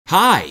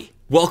Hi,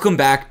 welcome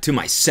back to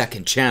my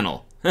second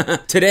channel.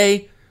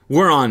 Today,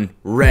 we're on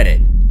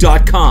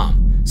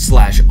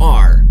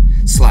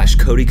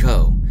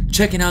reddit.com/r/CodyCo,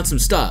 checking out some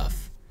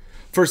stuff.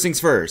 First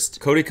things first,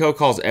 Cody Co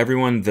calls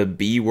everyone the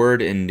B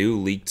word in new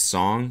leaked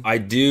song. I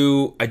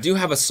do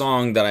have a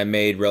song that I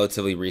made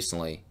relatively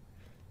recently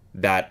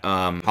that,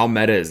 How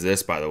meta is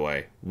this, by the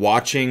way?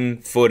 Watching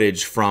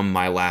footage from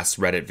my last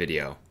Reddit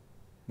video,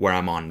 where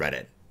I'm on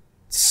Reddit.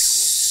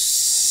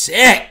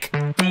 Sick!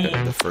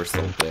 the first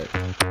little bit.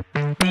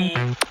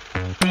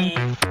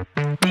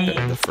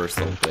 The first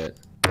little bit.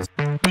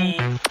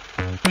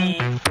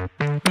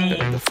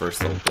 The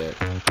first little bit.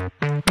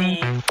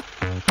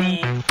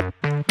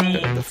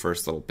 The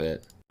first little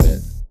bit.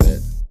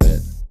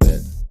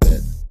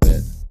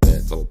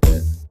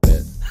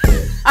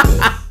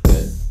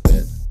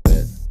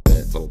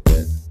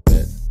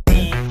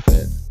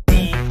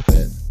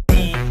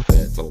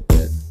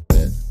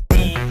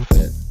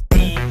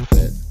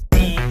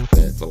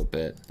 Little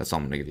bit. That's all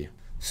I'm gonna give you.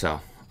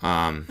 So,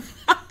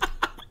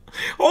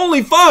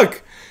 holy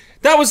fuck!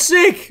 That was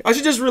sick! I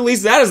should just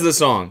release that as the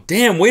song.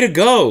 Damn, way to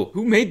go!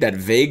 Who made that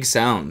vague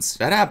sounds?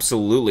 That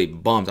absolutely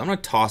bumped. I'm gonna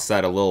toss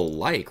that a little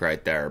like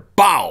right there.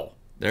 Bow!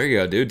 There you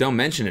go, dude. Don't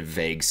mention it,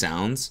 vague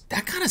sounds.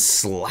 That kind of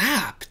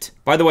slapped.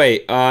 By the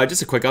way,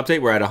 just a quick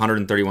update. We're at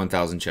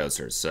 131,000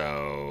 chosers,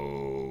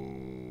 so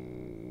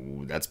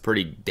that's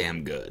pretty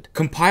damn good.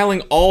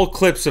 Compiling all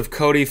clips of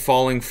Cody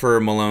falling for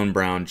Malone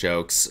Brown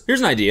jokes.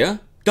 Here's an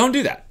idea. Don't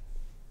do that.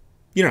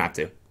 You don't have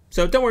to.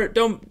 So don't worry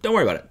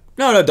about it.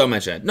 No, don't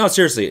mention it. No,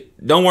 seriously,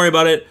 don't worry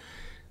about it.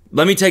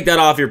 Let me take that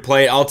off your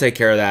plate. I'll take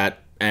care of that.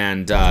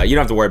 And you don't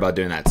have to worry about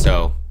doing that.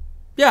 So,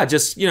 yeah,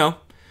 just,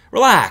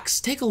 relax.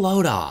 Take a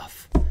load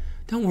off.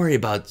 Don't worry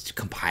about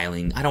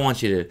compiling. I don't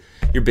want you to,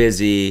 you're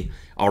busy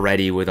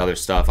already with other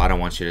stuff. I don't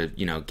want you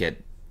to,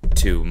 get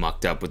too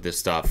mucked up with this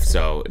stuff.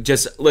 So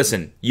just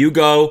listen, you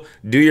go,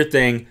 do your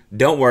thing.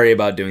 Don't worry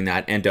about doing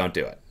that and don't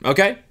do it.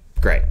 Okay?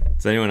 Great.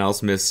 Does anyone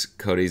else miss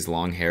Cody's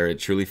long hair? It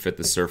truly fit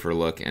the surfer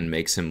look and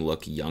makes him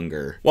look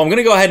younger. Well, I'm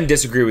gonna go ahead and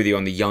disagree with you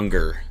on the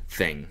younger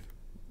thing.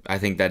 I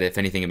think that if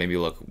anything, it made me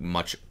look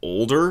much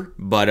older,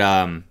 but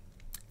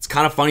it's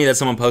kind of funny that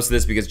someone posted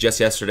this because just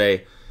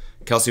yesterday,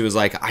 Kelsey was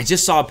like, I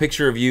just saw a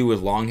picture of you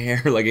with long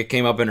hair, like it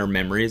came up in her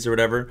memories or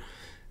whatever,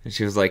 and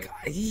she was like,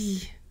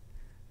 I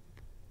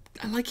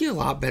like you a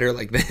lot better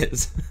like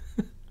this.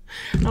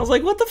 And I was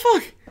like, what the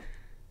fuck?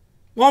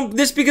 Well,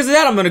 just because of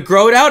that, I'm gonna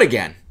grow it out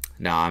again.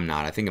 No, I'm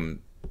not. I think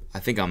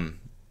I'm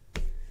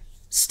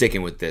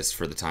sticking with this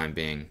for the time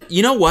being.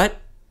 You know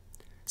what?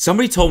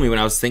 Somebody told me when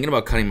I was thinking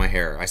about cutting my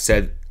hair, I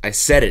said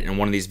it in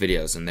one of these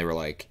videos, and they were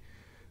like,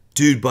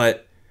 dude,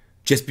 but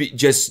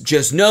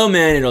just know,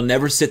 man, it'll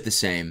never sit the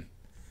same.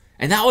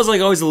 And that was like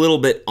always a little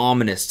bit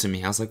ominous to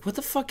me. I was like, what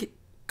the fuck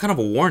kind of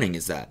a warning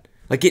is that?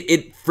 Like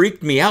it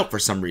freaked me out for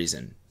some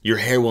reason. Your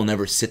hair will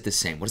never sit the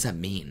same. What does that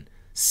mean?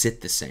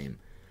 Sit the same.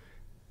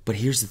 But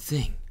here's the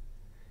thing.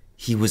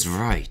 He was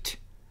right.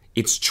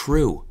 It's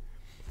true.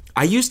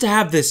 I used to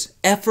have this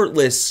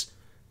effortless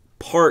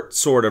part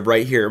sort of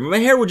right here. My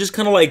hair would just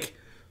kind of like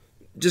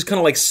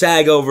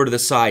sag over to the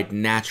side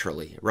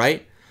naturally,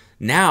 right?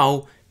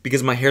 Now,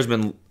 because my hair's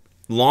been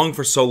long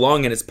for so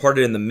long and it's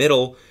parted in the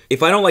middle,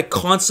 if I don't like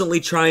constantly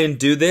try and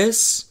do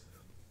this,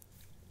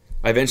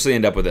 I eventually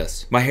end up with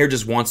this. My hair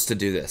just wants to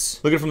do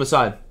this. Look at it from the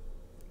side.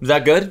 Is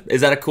that good?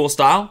 Is that a cool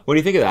style? What do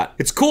you think of that?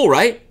 It's cool,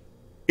 right?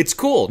 It's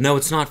cool. No,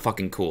 it's not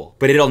fucking cool.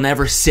 But it'll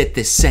never sit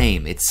the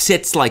same. It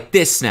sits like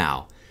this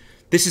now.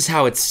 This is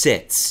how it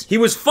sits. He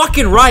was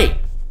fucking right.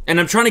 And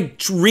I'm trying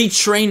to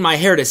retrain my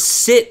hair to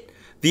sit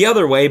the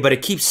other way, but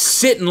it keeps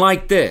sitting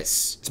like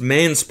this. It's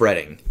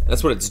man-spreading.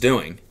 That's what it's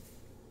doing.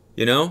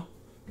 You know?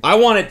 I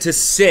want it to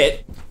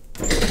sit.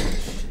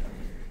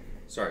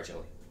 Sorry,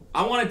 Jelly.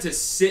 I want it to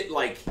sit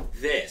like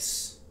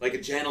this. Like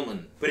a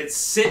gentleman. But it's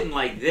sitting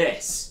like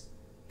this.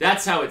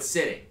 That's how it's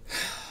sitting.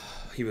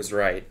 He was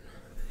right.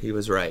 He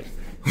was right.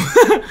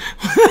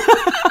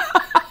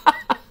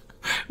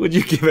 Would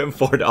you give him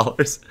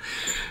 $4?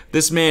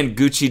 This man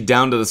Gucci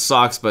down to the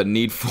socks but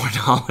need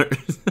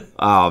 $4.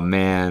 Oh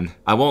man.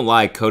 I won't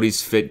lie,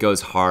 Cody's fit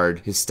goes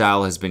hard. His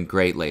style has been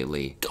great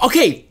lately.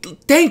 Okay,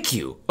 thank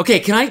you. Okay,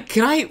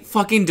 can I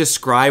fucking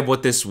describe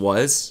what this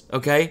was?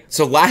 Okay?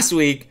 So last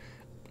week,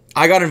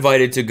 I got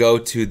invited to go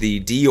to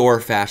the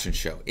Dior fashion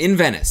show in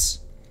Venice.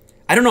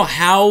 I don't know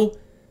how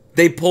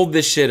they pulled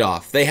this shit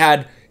off.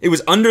 It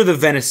was under the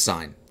Venice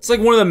sign. It's like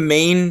one of the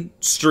main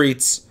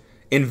streets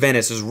in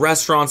Venice. There's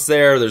restaurants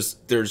there,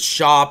 there's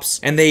shops,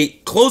 and they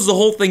closed the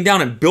whole thing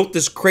down and built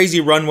this crazy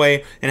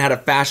runway and had a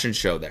fashion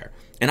show there.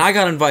 And I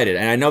got invited,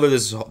 and I know that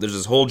there's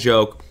this whole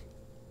joke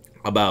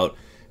about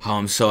how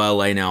I'm so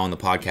LA now on the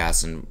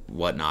podcast and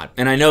whatnot.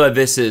 And I know that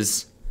this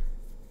is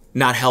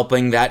not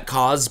helping that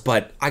cause,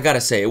 but I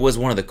gotta say, it was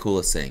one of the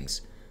coolest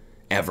things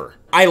ever.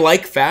 I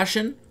like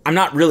fashion. I'm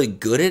not really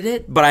good at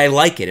it, but I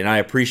like it and I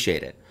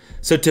appreciate it.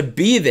 So to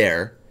be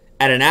there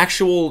at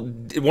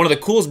one of the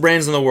coolest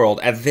brands in the world,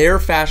 at their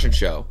fashion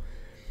show,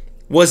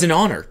 was an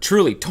honor.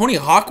 Truly. Tony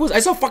Hawk was? I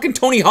saw fucking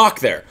Tony Hawk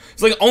there.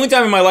 It's like the only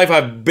time in my life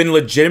I've been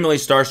legitimately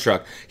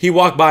starstruck. He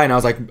walked by and I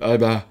was like,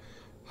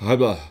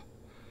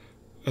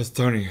 it's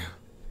Tony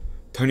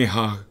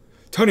Hawk.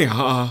 Tony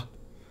Hawk.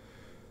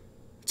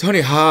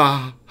 Tony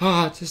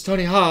Hawk. Just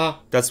Tony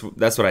Hawk. That's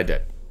what I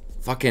did.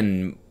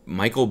 Fucking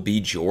Michael B.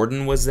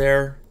 Jordan was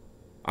there.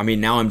 I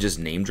mean, now I'm just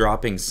name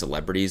dropping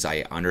celebrities.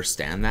 I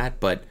understand that,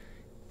 but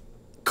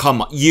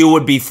come on, you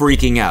would be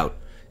freaking out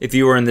if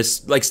you were in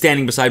this, like,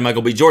 standing beside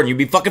Michael B. Jordan. You'd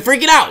be fucking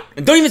freaking out.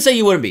 And don't even say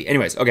you wouldn't be.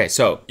 Anyways, okay,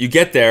 so you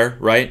get there,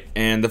 right?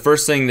 And the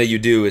first thing that you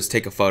do is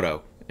take a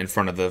photo in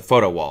front of the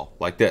photo wall,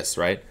 like this,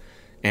 right?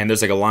 And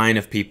there's like a line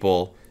of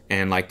people,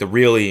 and like the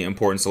really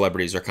important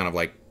celebrities are kind of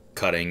like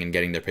cutting and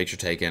getting their picture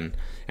taken,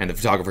 and the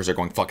photographers are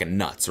going fucking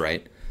nuts,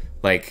 right?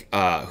 Like,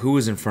 who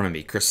was in front of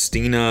me?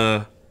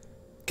 Christina...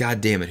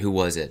 God damn it, who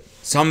was it?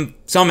 Some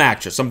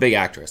actress, some big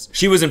actress.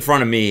 She was in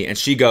front of me, and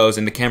she goes,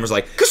 and the camera's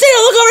like, Christina,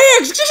 look over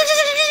here!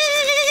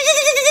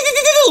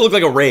 Looked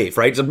like a rave,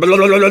 right?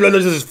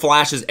 Just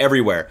flashes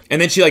everywhere. And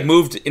then she like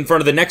moved in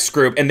front of the next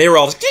group, and they were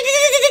all...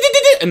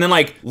 And then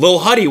like Lil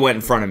Huddy went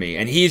in front of me,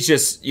 and he's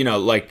just, you know,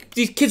 like,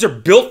 these kids are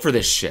built for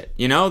this shit,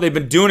 you know? They've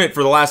been doing it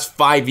for the last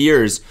 5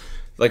 years.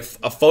 Like,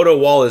 a photo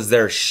wall is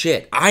their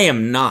shit. I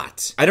am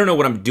not. I don't know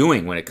what I'm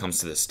doing when it comes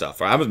to this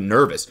stuff. I was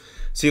nervous.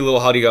 See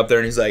Lil Huddy go up there,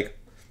 and he's like...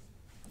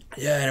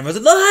 Yeah, and everyone's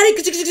like, Lil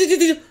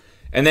Huddy!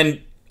 And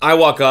then I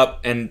walk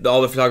up, and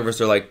all the photographers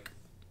are like,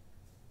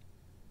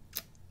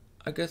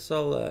 I guess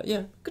I'll,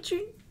 yeah,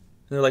 and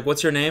they're like,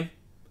 what's your name?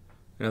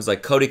 And I was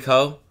like, Cody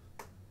Ko.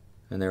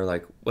 And they were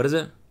like, what is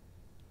it?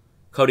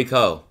 Cody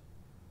Ko.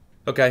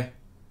 Okay.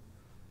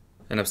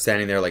 And I'm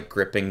standing there, like,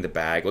 gripping the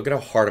bag. Look at how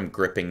hard I'm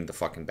gripping the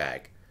fucking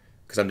bag.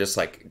 Because I'm just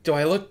like, do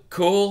I look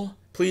cool?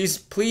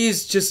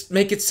 Please, just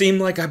make it seem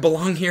like I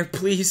belong here,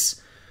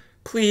 please.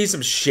 Please,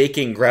 I'm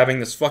shaking,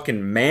 grabbing this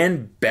fucking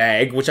man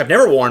bag, which I've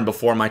never worn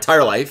before in my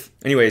entire life.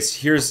 Anyways,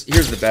 here's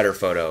the better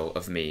photo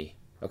of me,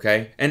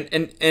 okay?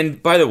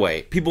 And by the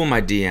way, people in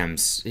my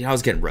DMs, you know, I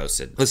was getting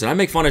roasted. Listen, I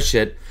make fun of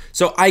shit,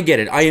 so I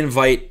get it. I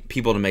invite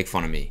people to make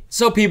fun of me.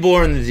 So people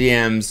are in the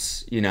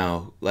DMs, you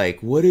know,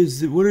 like, what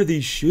are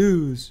these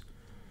shoes?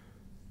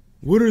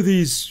 What are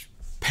these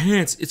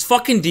pants? It's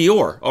fucking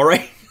Dior, all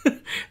right?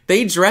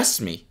 They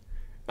dressed me.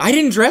 I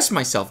didn't dress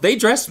myself. They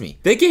dressed me.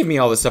 They gave me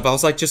all this stuff. I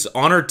was like just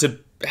honored to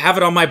have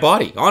it on my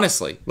body,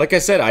 honestly. Like I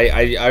said,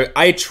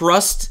 I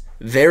trust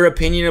their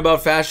opinion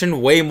about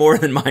fashion way more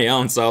than my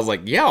own. So I was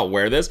like, yeah, I'll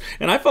wear this.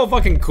 And I felt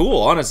fucking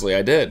cool, honestly.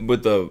 I did.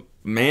 With the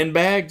man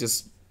bag,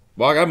 just,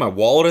 well, I got my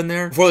wallet in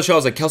there. Before the show, I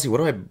was like, Kelsey, what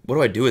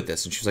do I do with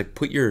this? And she was like,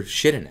 put your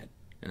shit in it.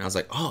 And I was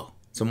like, oh,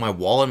 so my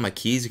wallet and my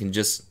keys, you can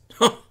just,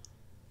 huh.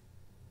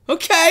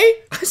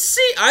 Okay,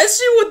 I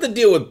see what the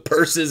deal with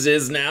purses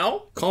is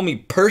now. Call me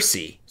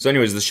Percy. So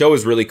anyways, the show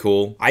is really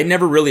cool. I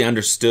never really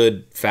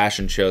understood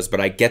fashion shows, but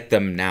I get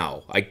them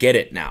now. I get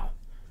it now.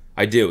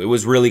 I do. It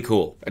was really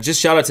cool. Just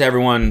shout out to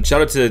everyone.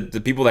 Shout out to the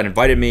people that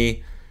invited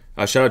me.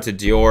 Shout out to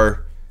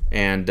Dior.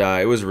 And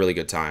it was a really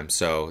good time,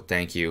 so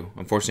thank you.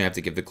 Unfortunately, I have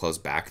to give the clothes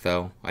back,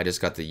 though. I just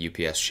got the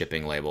UPS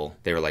shipping label.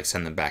 They were like,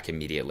 send them back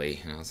immediately.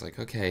 And I was like,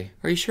 okay.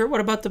 Are you sure?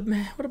 What about the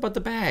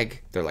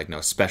bag? They're like, no,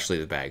 especially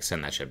the bag.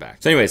 Send that shit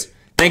back. So anyways,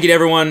 thank you to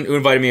everyone who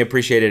invited me. I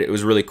appreciate it. It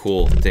was a really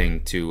cool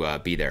thing to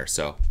be there,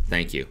 so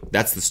thank you.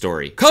 That's the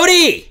story.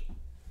 Cody!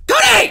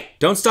 Cody!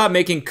 Don't stop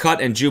making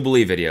cut and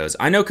Jubilee videos.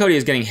 I know Cody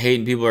is getting hate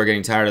and people are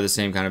getting tired of the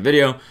same kind of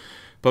video.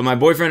 But my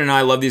boyfriend and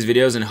I love these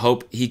videos and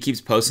hope he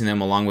keeps posting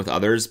them along with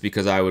others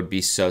because I would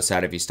be so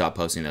sad if he stopped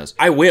posting those.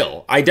 I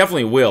will. I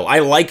definitely will. I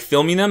like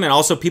filming them, and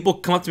also people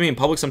come up to me in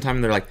public sometime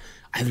and they're like,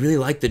 I really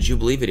like the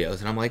Jubilee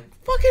videos. And I'm like,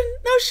 fucking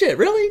no shit,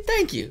 really?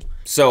 Thank you.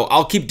 So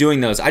I'll keep doing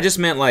those. I just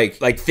meant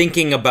like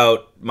thinking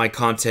about my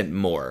content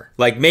more.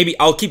 Like maybe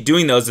I'll keep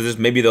doing those, and just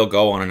maybe they'll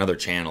go on another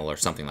channel or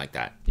something like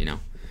that, you know?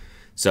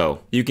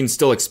 So you can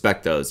still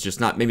expect those, just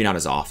maybe not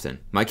as often.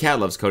 My cat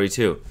loves Cody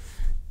too.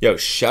 Yo,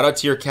 shout out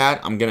to your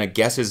cat. I'm gonna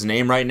guess his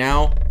name right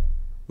now.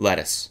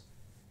 Lettuce.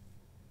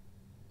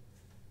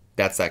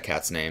 That's that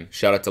cat's name.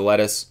 Shout out to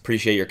Lettuce.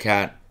 Appreciate your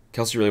cat.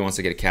 Kelsey really wants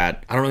to get a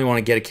cat. I don't really want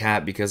to get a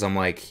cat because I'm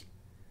like,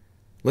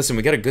 listen,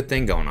 we got a good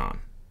thing going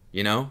on,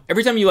 you know?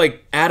 Every time you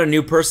like add a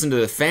new person to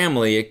the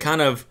family, it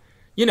kind of,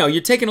 you know,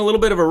 you're taking a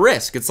little bit of a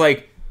risk. It's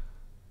like,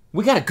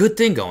 we got a good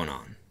thing going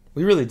on.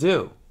 We really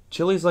do.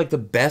 Chili's like the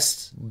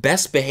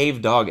best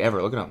behaved dog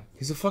ever. Look at him.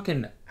 He's a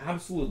fucking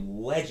absolute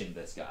legend,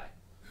 this guy.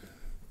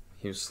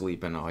 He was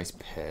sleeping. Oh, he's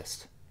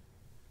pissed.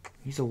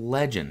 He's a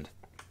legend.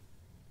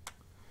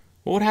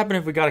 What would happen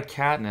if we got a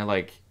cat and it,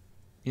 like,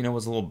 you know,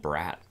 was a little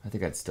brat? I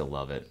think I'd still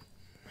love it.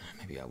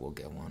 Maybe I will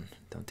get one.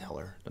 Don't tell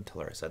her. Don't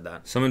tell her I said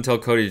that. Someone tell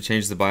Cody to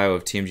change the bio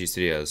of TMG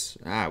Studios.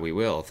 Ah, we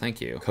will.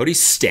 Thank you.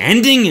 Cody's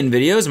standing in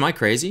videos? Am I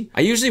crazy? I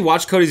usually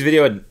watch Cody's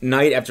video at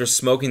night after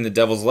smoking the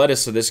devil's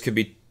lettuce, so this could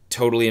be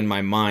totally in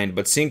my mind.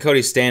 But seeing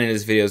Cody stand in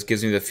his videos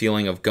gives me the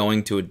feeling of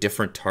going to a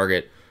different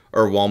Target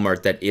or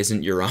Walmart that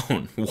isn't your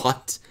own.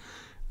 What?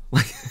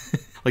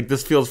 Like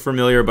this feels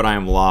familiar, but I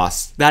am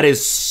lost. That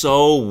is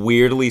so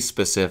weirdly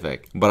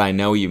specific, but I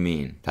know what you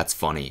mean. That's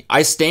funny.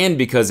 I stand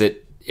because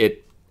it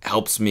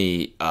helps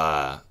me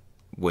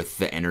with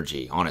the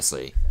energy,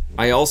 honestly.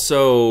 I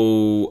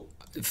also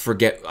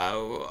forget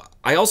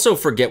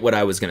what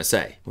I was gonna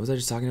say. What was I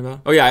just talking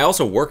about? Oh yeah, I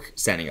also work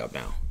standing up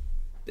now.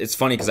 It's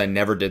funny because I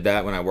never did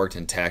that when I worked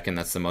in tech, and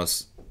that's the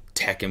most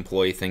tech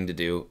employee thing to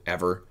do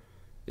ever,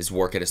 is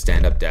work at a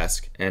stand-up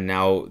desk. And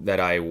now that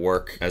I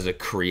work as a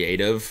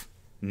creative,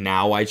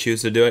 now I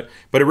choose to do it.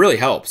 But it really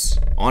helps,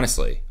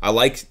 honestly. I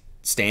like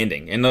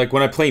standing. And like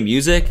when I play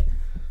music,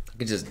 I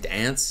can just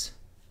dance.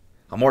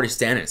 I'm already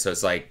standing, so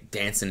it's like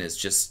dancing is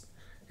just,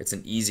 it's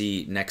an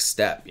easy next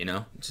step, you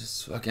know?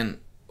 Just fucking,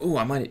 ooh,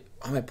 I might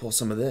pull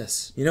some of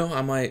this. You know,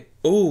 I might,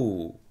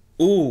 ooh.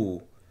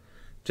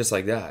 Just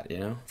like that, you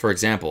know? For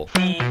example,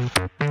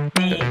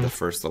 the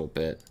first little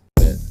bit.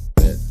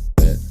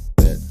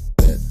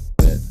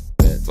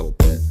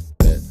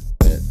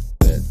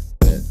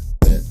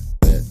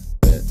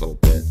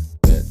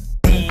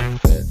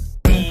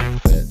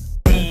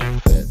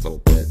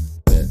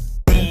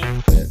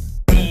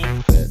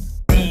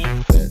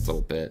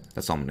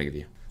 That's all I'm gonna give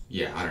you.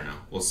 Yeah, I don't know.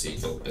 We'll see. A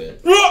little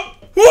bit.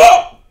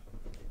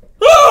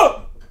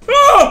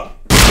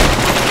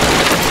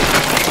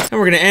 And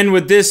we're gonna end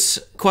with this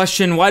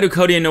question. Why do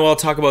Cody and Noel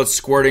talk about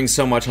squirting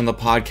so much on the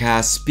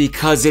podcast?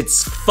 Because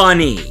it's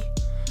funny.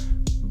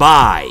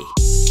 Bye.